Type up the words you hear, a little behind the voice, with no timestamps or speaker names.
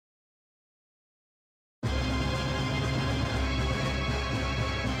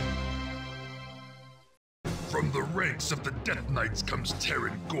From the ranks of the Death Knights comes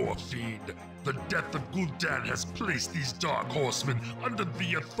Terran Gorfiend. The death of Gul'dan has placed these Dark Horsemen under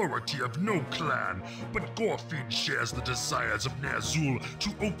the authority of no clan, but Gorfiend shares the desires of Ner'zhul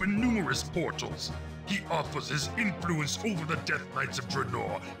to open numerous portals. He offers his influence over the Death Knights of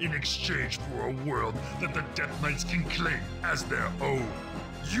Draenor in exchange for a world that the Death Knights can claim as their own.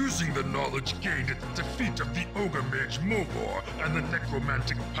 Using the knowledge gained at the defeat of the Ogre Mage Mogor and the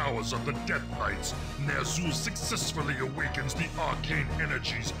necromantic powers of the Death Knights, Ner'zhul successfully awakens the arcane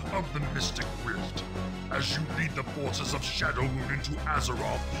energies of the Mystic Rift. As you lead the forces of Shadowrun into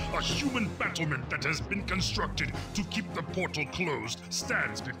Azeroth, a human battlement that has been constructed to keep the portal closed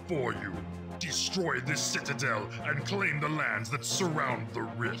stands before you. Destroy this citadel and claim the lands that surround the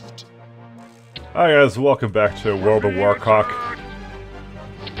rift. Hi guys, welcome back to World of Warcraft.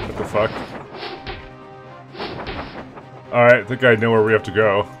 What the fuck? Alright, I think I know where we have to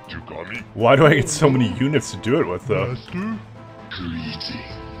go. Why do I get so many units to do it with, though?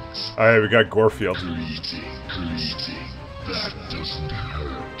 Alright, we got Gorfield. That doesn't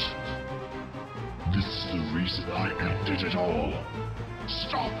hurt. This is the reason I ended it all.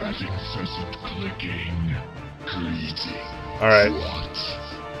 Stop that incessant clicking. Alright. What?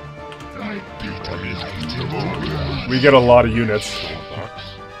 We get a lot of units.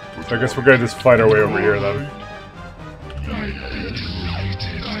 So I guess we're gonna just fight our way over here then.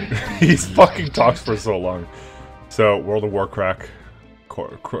 He fucking talks for so long. So, World of Warcraft.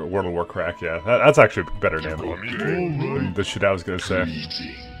 World of Warcraft, yeah. That's actually a better name than the shit I was gonna say.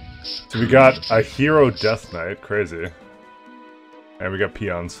 So we got a hero Death Knight, crazy. And we got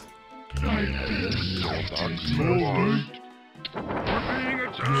peons. Shit.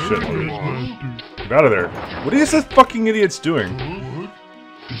 Get out of there. What are these fucking idiots doing?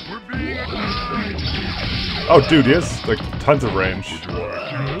 Oh, dude, he has, like, tons of range. These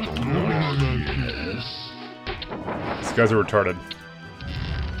guys are retarded.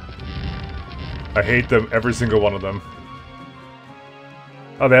 I hate them, every single one of them.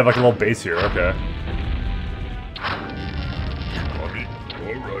 Oh, they have, like, a little base here, okay.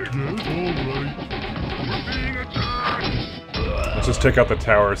 Let's just take out the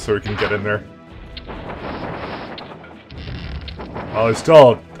tower so we can get in there. Oh, there's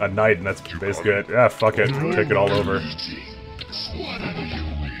still a knight, and that's basically it. Yeah, fuck it. Take it all over.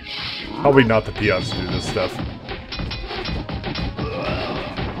 Probably not the peons to do this stuff.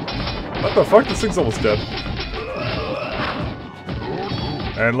 What the fuck? This thing's almost dead.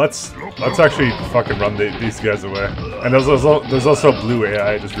 And let's actually fucking run these guys away. And there's also blue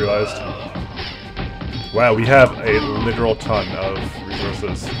AI, I just realized. Wow, we have a literal ton of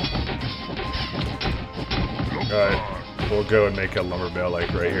resources. Alright. We'll go and make a lumber mill,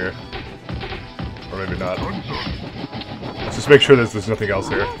 like, right here. Or maybe not. Let's just make sure there's nothing else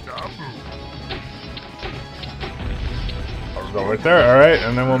here. Go right there, alright,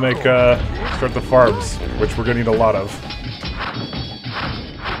 and then we'll make, start the farms, which we're gonna need a lot of.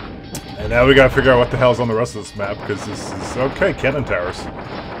 And now we gotta figure out what the hell's on the rest of this map, because this is, okay, cannon towers.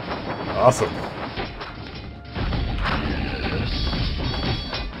 Awesome.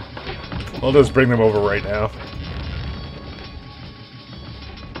 We'll just bring them over right now.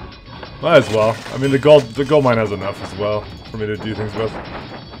 Might as well. I mean, the gold mine has enough as well for me to do things with.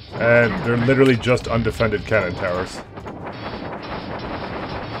 And they're literally just undefended cannon towers.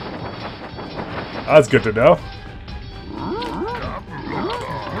 That's good to know.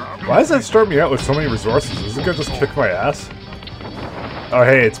 Why does that start me out with so many resources? Is it gonna just kick my ass? Oh,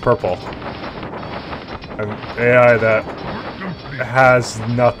 hey, it's purple. An AI that has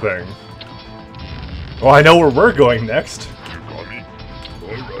nothing. Well, I know where we're going next.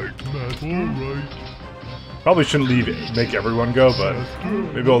 Probably shouldn't make everyone go, but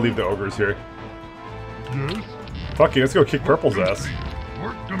maybe I'll leave the ogres here. Fuck it, let's go kick purple's ass.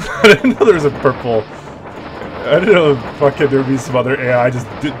 I didn't know there was a purple. I didn't know fucking there would be some other AI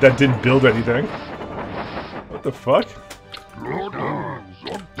that didn't build anything. What the fuck? We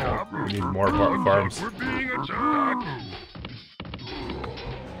need more farms.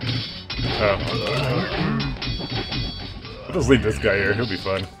 Oh. I'll just leave this guy here, he'll be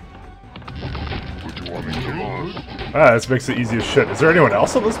fine. Ah, this makes it easy as shit. Is there anyone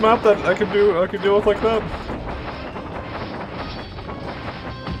else on this map that I could deal with like that?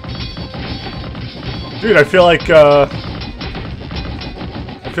 Dude, I feel like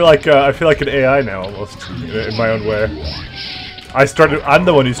an AI now almost in my own way. I'm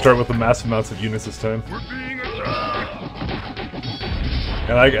the one who started with the massive amounts of units this time.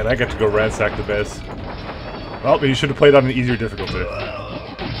 And I get to go ransack the base. Well, you should have played on an easier difficulty.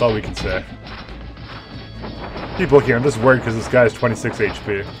 That's all we can say. Keep looking, I'm just worried because this guy has 26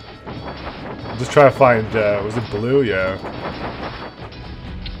 HP. just trying to find, was it blue? Yeah.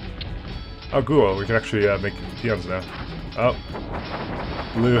 Oh, cool. We can actually make peons now. Oh.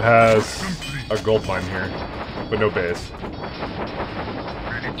 Blue has a gold mine here, but no base.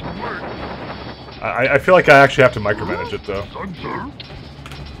 Ready to work. I feel like I actually have to micromanage it, though.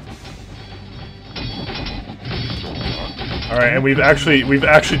 Alright, and we've actually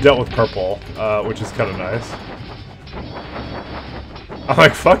dealt with purple, which is kind of nice. I'm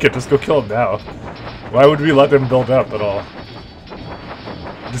like, fuck it, just go kill him now. Why would we let them build up at all?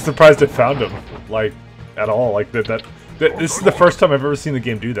 I'm just surprised it found him, like, at all. Like, this is the first time I've ever seen the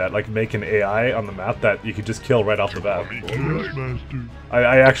game do that, like, make an AI on the map that you could just kill right off the bat.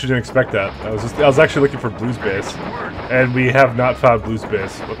 I actually didn't expect that. I was actually looking for Blue's base, and we have not found Blue's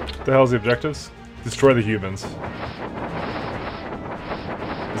base. What the hell is the objectives? Destroy the humans.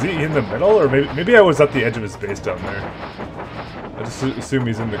 Is he in the middle, or maybe I was at the edge of his base down there? I just assume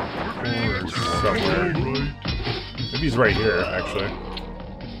he's in the corner somewhere. Maybe he's right here, actually.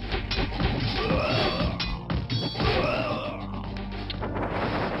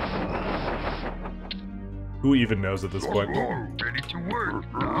 Who even knows at this point? Ready to work.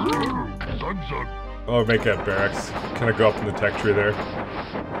 Oh, make that barracks. Kind of go up in the tech tree there.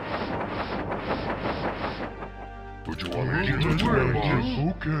 Would you want me to work?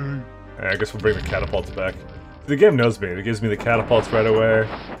 Okay. I guess we'll bring the catapults back. The game knows me. It gives me the catapults right away.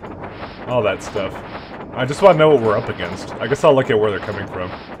 All that stuff. I just want to know what we're up against. I guess I'll look at where they're coming from.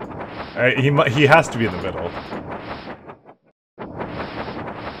 He has to be in the middle.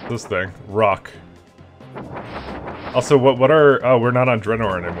 This thing. Rock. Also, what are... Oh, we're not on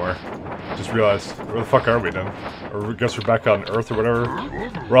Draenor anymore. Just realized. Where the fuck are we then? Or I guess we're back on Earth or whatever?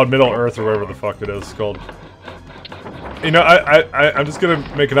 We're on Middle Earth or whatever the fuck it is called. You know, I'm just gonna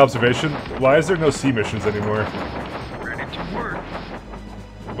make an observation. Why is there no sea missions anymore? Ready to work.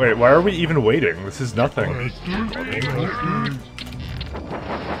 Wait, why are we even waiting? This is nothing.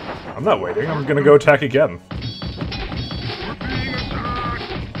 I'm not waiting. I'm gonna go attack again.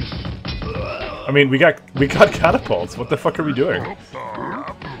 I mean, we got catapults. What the fuck are we doing?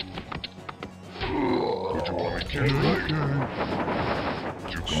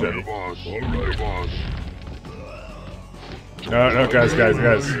 Shit. No, guys,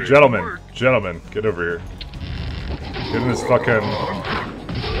 gentlemen, get over here. Get in this fucking...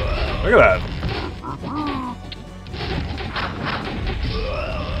 Look at that.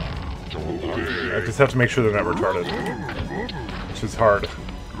 I just have to make sure they're not retarded. Which is hard.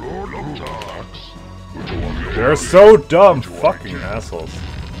 They're so dumb, fucking assholes.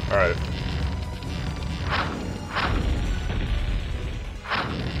 Alright.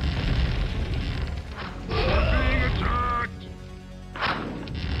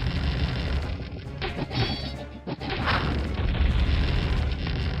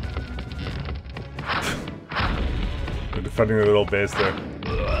 They're defending the little base there.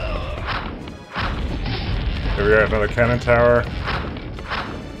 Here we are, another cannon tower.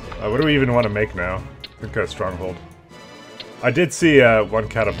 What do we even want to make now? I think a stronghold. I did see one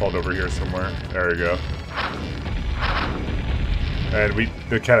catapult over here somewhere. There we go. And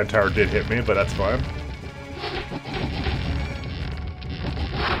the cannon tower did hit me, but that's fine.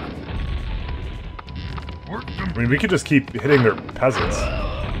 I mean, we could just keep hitting their peasants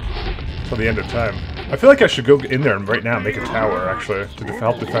till the end of time. I feel like I should go in there and right now make a tower, actually, to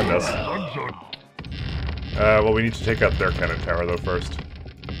help defend us. Well, we need to take out their cannon tower, though, first.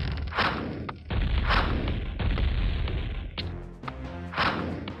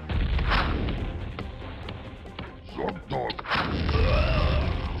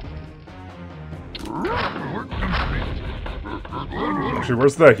 Actually,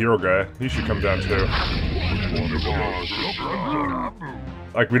 where's the hero guy? He should come down, too.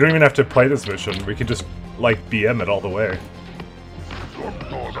 Like, we don't even have to play this mission. We can just, like, BM it all the way.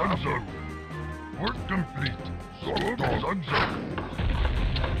 Work complete.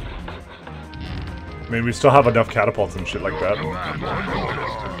 I mean, we still have enough catapults and shit like that.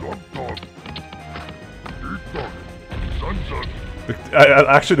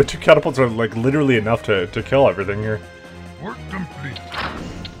 Actually, the 2 catapults are, like, literally enough to kill everything here. Work complete.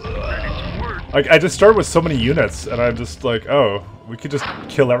 Ready to work. Like, I just started with so many units, and I'm just like, oh, we could just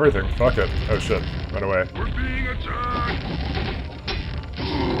kill everything. Fuck it. Oh shit. Run away. We're being attacked.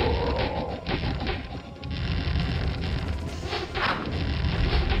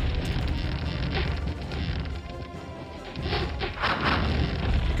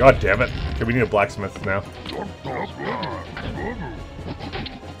 God damn it. Okay, we need a blacksmith now.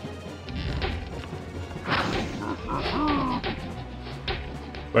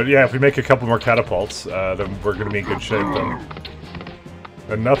 But yeah, if we make a couple more catapults, then we're gonna be in good shape then.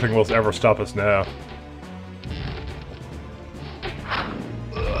 And nothing will ever stop us now.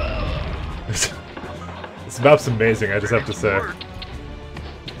 This map's amazing, I just have to say.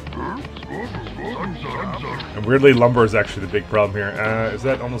 And weirdly, lumber is actually the big problem here. Is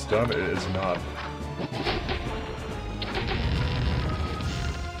that almost done? It is not.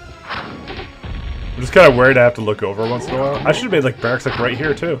 I'm just kind of worried I have to look over once in a while. I should have made like barracks like right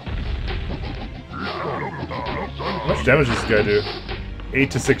here too. How much damage does this guy do? 8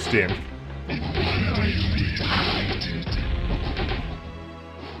 to 16.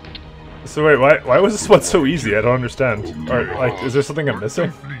 So wait, why was this one so easy? I don't understand. Or, like, is there something I'm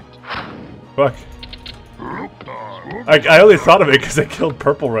missing? Fuck. I only thought of it because I killed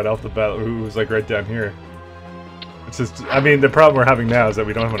Purple right off the bat, who was like right down here. It's just, I mean, the problem we're having now is that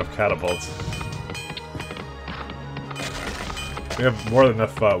we don't have enough catapults. We have more than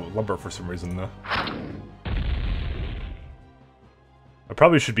enough lumber for some reason, though. I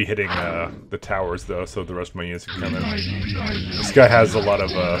probably should be hitting the towers, though, so the rest of my units can come in. This guy has a lot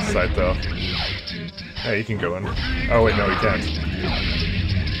of sight, though. Hey, he can go in. Oh, wait, no, he can't.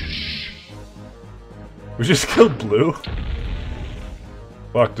 We just killed Blue?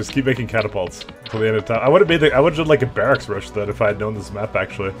 Fuck, just keep making catapults until the end of time. I would have made I would have done like a barracks rush then if I had known this map,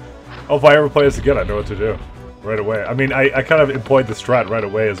 actually. Oh, if I ever play this again, I know what to do. Right away. I mean, I kind of employed the strat right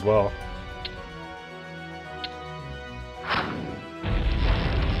away as well.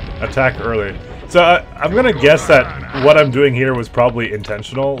 Attack early. So I'm gonna guess that what I'm doing here was probably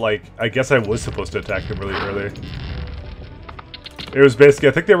intentional. Like, I guess I was supposed to attack them really early. It was basically,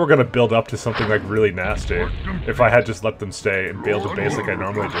 I think they were gonna build up to something like really nasty if I had just let them stay and build a base like I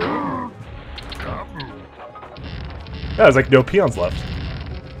normally do. Yeah, there's like no peons left.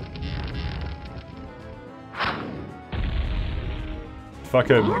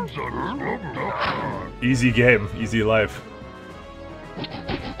 Fucking easy game, easy life.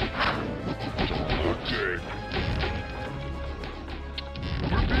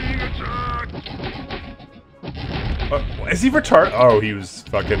 Is he retarded? Oh, he was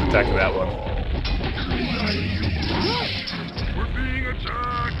fucking attacking that one. We're being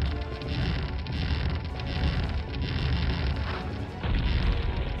attacked!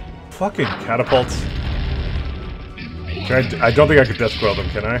 Fucking catapults. Can I don't think I could death squirrel them,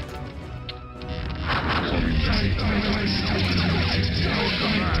 can I?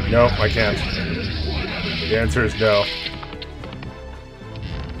 No, I can't. The answer is no.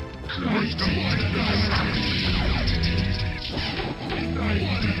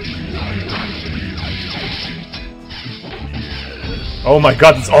 Oh my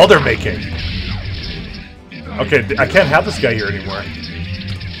god, that's all they're making! Okay, I can't have this guy here anymore.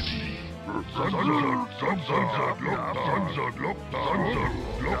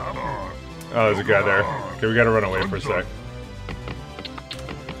 Oh, there's a guy there. Okay, we gotta run away for a sec.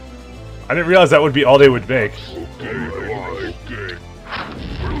 I didn't realize that would be all they would make.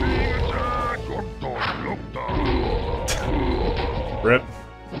 Rip.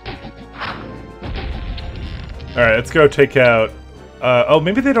 Alright, let's go take out... oh,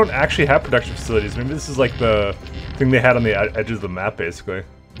 maybe they don't actually have production facilities. Maybe this is like the thing they had on the edges of the map, basically.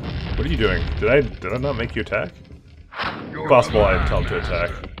 What are you doing? Did I not make you attack? Possible I didn't tell him to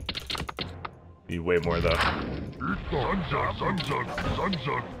attack. Need way more, though.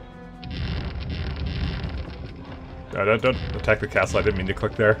 No, don't attack the castle. I didn't mean to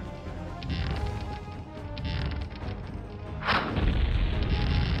click there.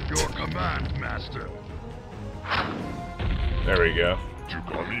 Your command, master. There we go.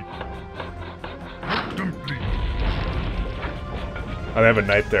 Oh, they have a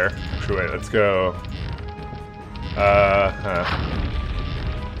knight there. Actually, wait, let's go.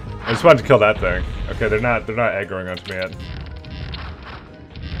 I just wanted to kill that thing. Okay, they're not aggroing onto me yet.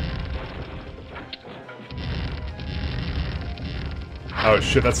 Oh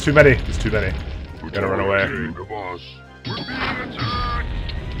shit, that's too many. There's too many. Gotta run away.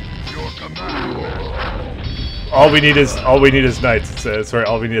 All we need is knights. Sorry,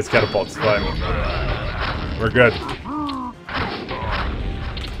 all we need is catapults. It's fine. We're good.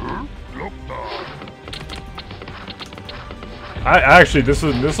 I actually, this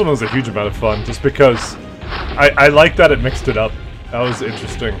one was a huge amount of fun, just because I like that it mixed it up. That was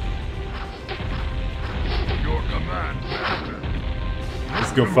interesting.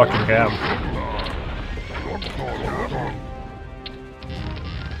 Let's go fucking ham.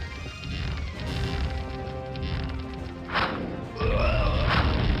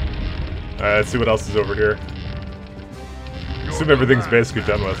 Alright, let's see what else is over here. Assume everything's basically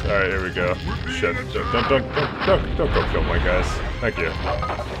done with. Alright, here we go. Shit. Don't go kill my guys. Thank you.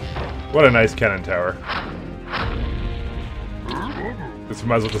 What a nice cannon tower. This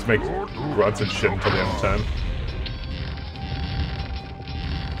might as well just make grunts and shit until the end of time.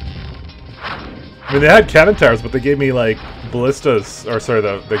 I mean, they had cannon towers, but they gave me, like, ballistas, or sorry,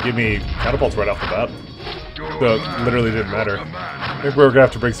 they gave me catapults right off the bat. So it literally didn't matter. I think we're gonna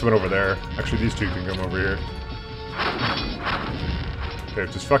have to bring someone over there. Actually, these two can come over here. Okay,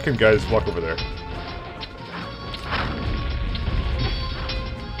 just fucking guys, walk over there.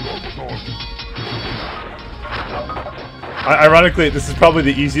 Ironically, this is probably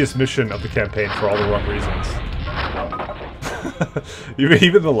the easiest mission of the campaign for all the wrong reasons.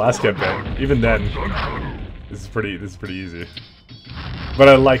 even the last campaign, even then, this is pretty easy. But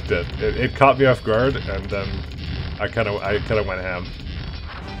I liked it. It caught me off guard, and then I kind of went ham.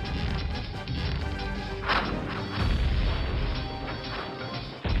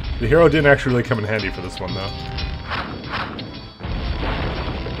 The hero didn't actually really come in handy for this one, though.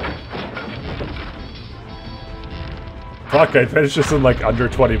 Fuck, I finished this in like under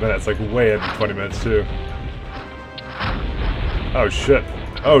 20 minutes, like way under 20 minutes too. Oh shit.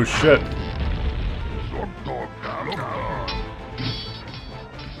 Oh shit.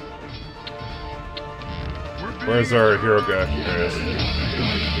 Where's our hero guy? There he is.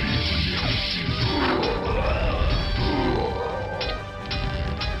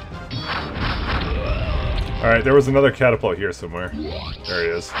 Alright, there was another catapult here somewhere. There he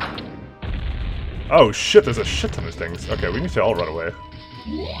is. Oh shit, there's a shit ton of things. Okay, we need to all run away.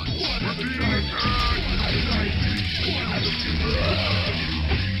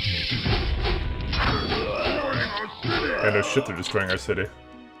 Yeah, no shit, they're destroying our city.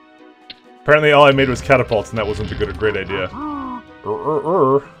 Apparently all I made was catapults, and that wasn't a great idea.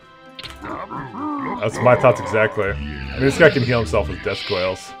 That's my thoughts exactly. I mean, this guy can heal himself with death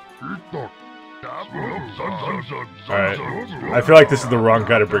coils. Alright. I feel like this is the wrong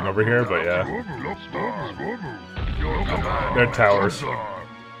guy to bring over here, but yeah. They're towers.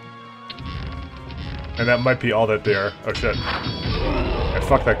 And that might be all that they are. Oh shit. I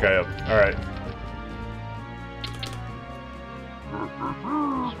fucked that guy up. Alright.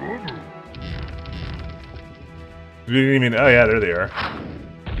 We didn't even... Oh yeah, there they are.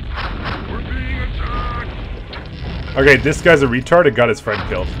 Okay, this guy's a retard and got his friend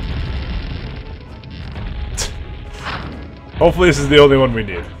killed. Hopefully this is the only one we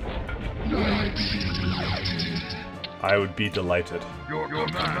need. I would be delighted.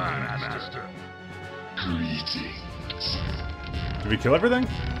 Did we kill everything?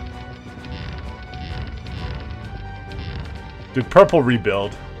 Did purple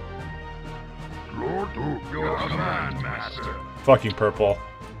rebuild? Fucking purple.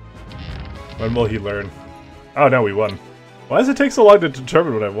 When will he learn? Oh no, we won. Why does it take so long to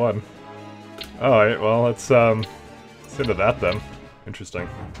determine when I won? Alright, well, let's into that then. Interesting.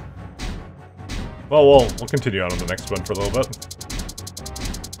 Well, we'll continue on the next one for a little bit.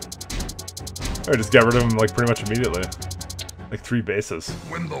 I just got rid of him like pretty much immediately. Like 3 bases.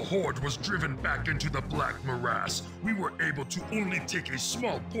 When the Horde was driven back into the Black Morass, we were able to only take a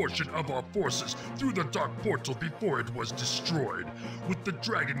small portion of our forces through the Dark Portal before it was destroyed. With the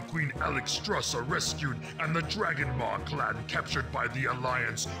Dragon Queen Alexstrasza rescued and the Dragon Maw clan captured by the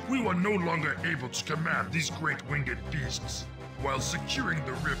Alliance, we were no longer able to command these great winged beasts. While securing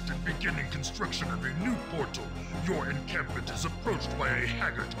the rift and beginning construction of a new portal, your encampment is approached by a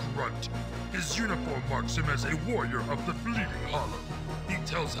haggard grunt. His uniform marks him as a warrior of the Bleeding Hollow. He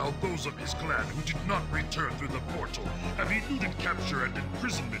tells how those of his clan who did not return through the portal have eluded capture and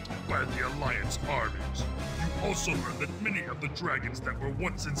imprisonment by the Alliance armies. You also learn that many of the dragons that were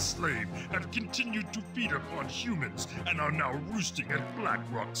once enslaved have continued to feed upon humans and are now roosting at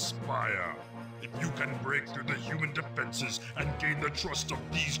Blackrock's spire. If you can break through the human defenses and gain the trust of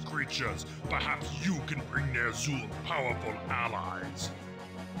these creatures, perhaps you can bring Ner'zhul powerful allies.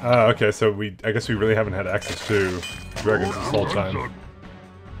 Okay, so I guess we really haven't had access to dragons this whole time.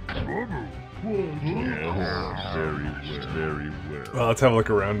 Very well. Well, let's have a look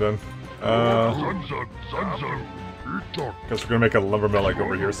around then. Guess we're gonna make a lumber mill like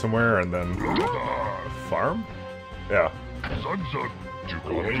over here somewhere, and then farm. Yeah.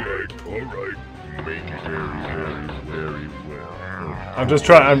 Alright. Make it very well. I'm just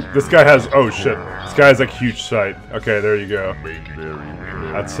trying. This guy has. Oh shit! This guy has like huge sight. Okay, there you go. Make it very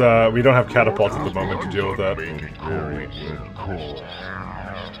well. That's we don't have catapults at the moment to deal with that. Make it very well.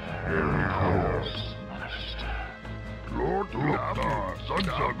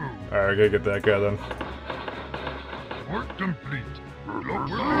 Alright, I gotta get that guy then. Work complete. Very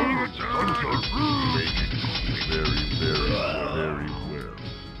well.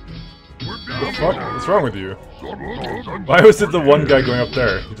 What the fuck? What's wrong with you? Why was it the one guy going up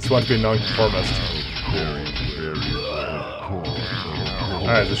there? He just wanted to be a non-conformist.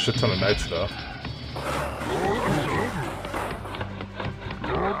 Alright, there's a shit ton of knights though.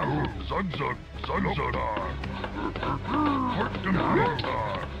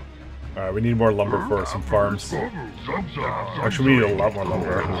 Alright, we need more lumber for some farms. Actually, we need a lot more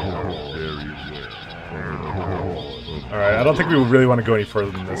lumber. Alright, I don't think we really want to go any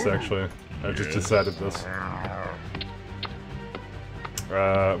further than this, actually. I just decided this.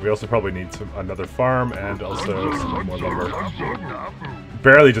 We also probably need another farm and also some more lumber.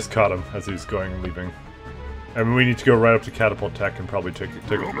 Barely just caught him as he's leaving. I mean, we need to go right up to Catapult Tech and probably take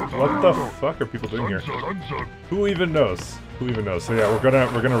what the fuck are people doing here? Who even knows? Who even knows? So yeah, we're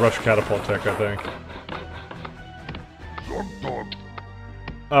gonna rush Catapult Tech, I think.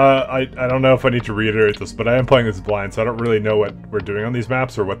 I don't know if I need to reiterate this, but I am playing this blind, so I don't really know what we're doing on these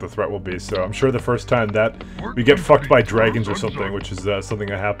maps or what the threat will be. So I'm sure the first time that we get fucked by dragons or something, which is something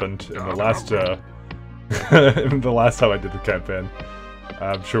that happened in the last the last time I did the campaign,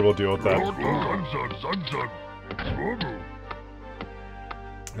 I'm sure we'll deal with that.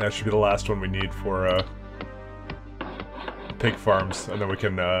 That should be the last one we need for pig farms, and then we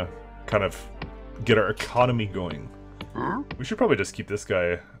can kind of get our economy going. We should probably just keep this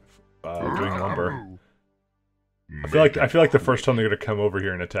guy doing lumber. I feel like the first time they're gonna come over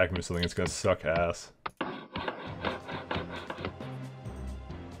here and attack me with something, it's gonna suck ass.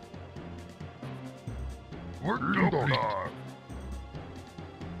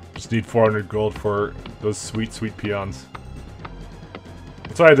 Just need 400 gold for those sweet, sweet peons.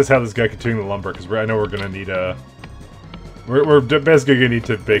 That's why I just have this guy continuing the lumber, because I know we're gonna need we're basically gonna need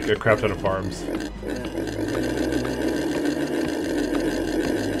to bake a crap ton of farms.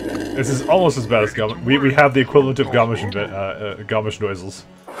 This is almost as bad as Gamish. We have the equivalent of Gamish noises.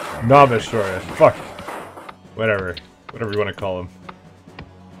 Nomish, sorry. Fuck. Whatever you want to call him.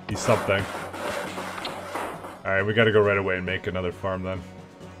 He's something. Alright, we gotta go right away and make another farm then.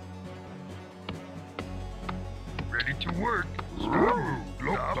 Ready to work.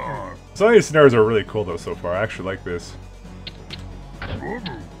 Some of these scenarios are really cool though so far. I actually like this.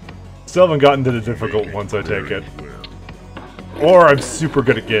 Still haven't gotten to the difficult ones, I take it. Or I'm super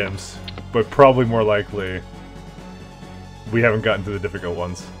good at games, but probably more likely we haven't gotten to the difficult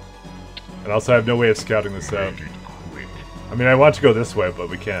ones. And also I have no way of scouting this out. I mean, I want to go this way, but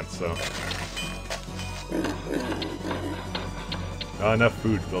we can't, so... Not enough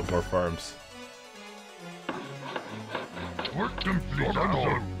food to build more farms.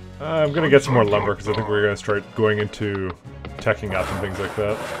 I'm gonna get some more lumber, because I think we're gonna start going into teching up and things like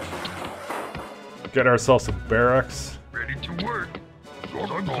that. Get ourselves some barracks. Ready to work.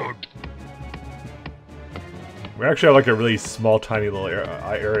 We actually have like a really small, tiny little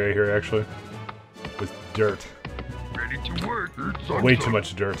area here, actually. With dirt. Ready to work. Way too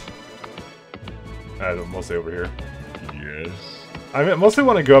much dirt. Mostly over here. Yes. I mostly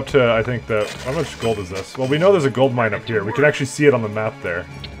want to go up to, I think, how much gold is this? Well, we know there's a gold mine up here. We can actually see it on the map there.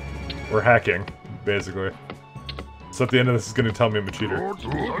 We're hacking, basically. So at the end of this, is going to tell me I'm a cheater.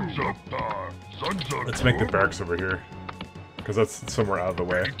 Let's make the barracks over here. Because that's somewhere out of the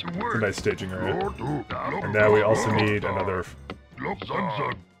way. It's a nice staging area. And now we also need another...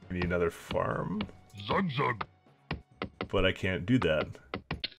 We need another farm. But I can't do that.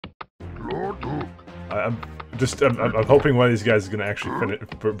 I'm hoping one of these guys is gonna actually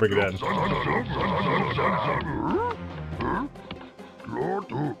bring it in.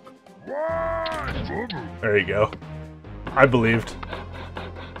 There you go. I believed.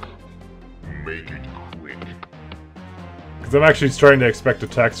 Make it quick. Because I'm actually starting to expect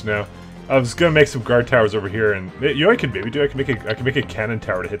attacks now. I was gonna make some guard towers over here, and you know what I can maybe do? I can make a cannon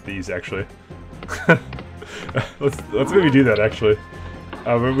tower to hit these actually. let's maybe do that actually.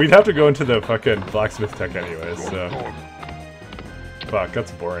 We'd have to go into the fucking blacksmith tech anyways, so... Fuck,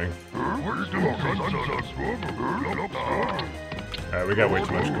 that's boring. Alright, we got way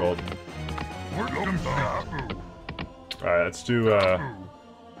too much gold. Alright, let's do,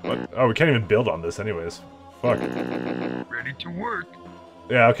 what? Oh, we can't even build on this anyways. Fuck. Ready to work.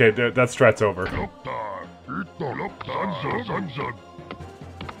 Yeah, okay, that strat's over.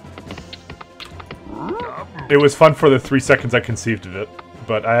 It was fun for the 3 seconds I conceived of it,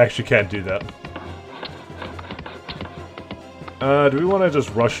 but I actually can't do that. Do we want to just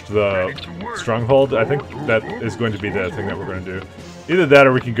rush the stronghold? I think that is going to be the thing that we're going to do. Either that,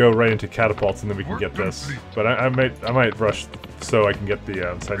 or we can go right into catapults and then we can get this. But I might rush so I can get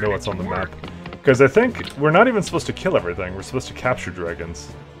the so I know what's on the map. Because I think we're not even supposed to kill everything. We're supposed to capture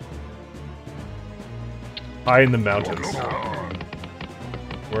dragons. High in the mountains.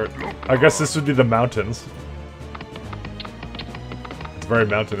 I guess this would be the mountains. It's very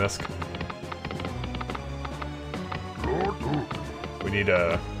mountain-esque. We We need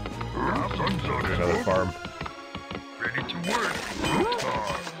another farm. Ready to work.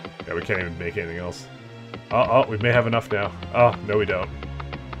 Yeah, we can't even make anything else. Oh, we may have enough now. Oh, no we don't.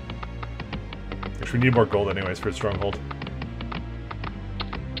 Which we need more gold anyways for a stronghold.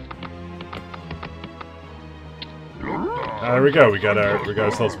 There we go. We got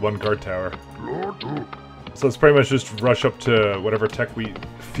ourselves one guard tower. So let's pretty much just rush up to whatever tech we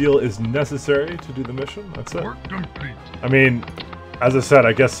feel is necessary to do the mission. That's it. I mean, as I said,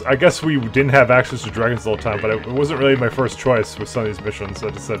 I guess we didn't have access to dragons the whole time, but it wasn't really my first choice with some of these missions. So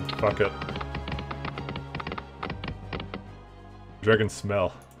I just said, fuck it. Dragon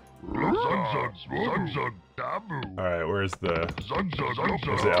smell. Alright, where's the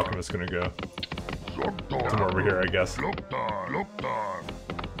alchemist gonna go? Somewhere over here, I guess.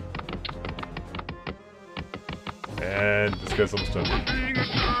 And this guy's almost done.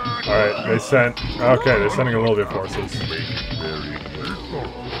 Alright, they sent... Okay, they're sending a little bit of forces.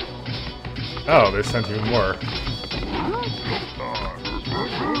 Oh, they sent even more.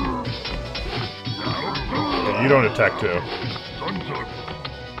 Yeah, you don't attack too.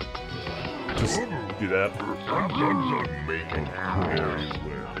 Just do that.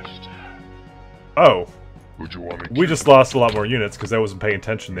 Oh. We just lost a lot more units because I wasn't paying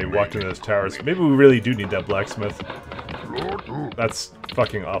attention. They walked into those towers. Maybe we really do need that blacksmith. That's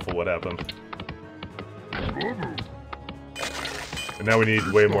fucking awful what happened. And now we need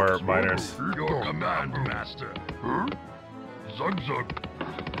way more miners. Your command, master.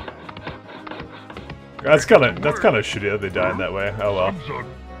 That's kind of shitty that they died that way. Oh well.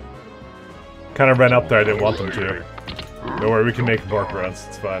 Kind of ran up there. I didn't want them to. Don't worry, we can make more runs.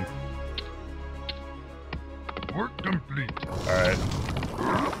 It's fine. Work complete. All right.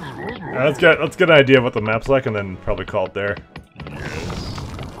 Let's get an idea of what the map's like, and then probably call it there.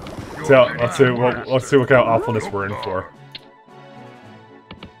 So let's see what kind of awfulness we're in for.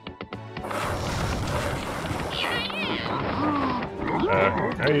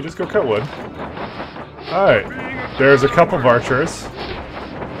 Hey, you just go cut wood. Alright, there's a couple of archers.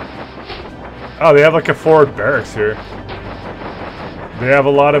 Oh, they have like a forward barracks here. They have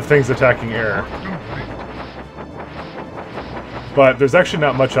a lot of things attacking air. But there's actually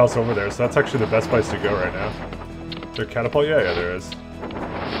not much else over there, so that's actually the best place to go right now. Is there a catapult? Yeah, there is.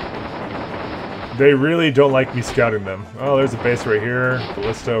 They really don't like me scouting them. Oh, there's a base right here,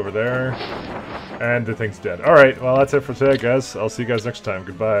 ballista over there, and the thing's dead. Alright, well that's it for today, guys. I'll see you guys next time.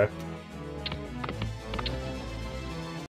 Goodbye.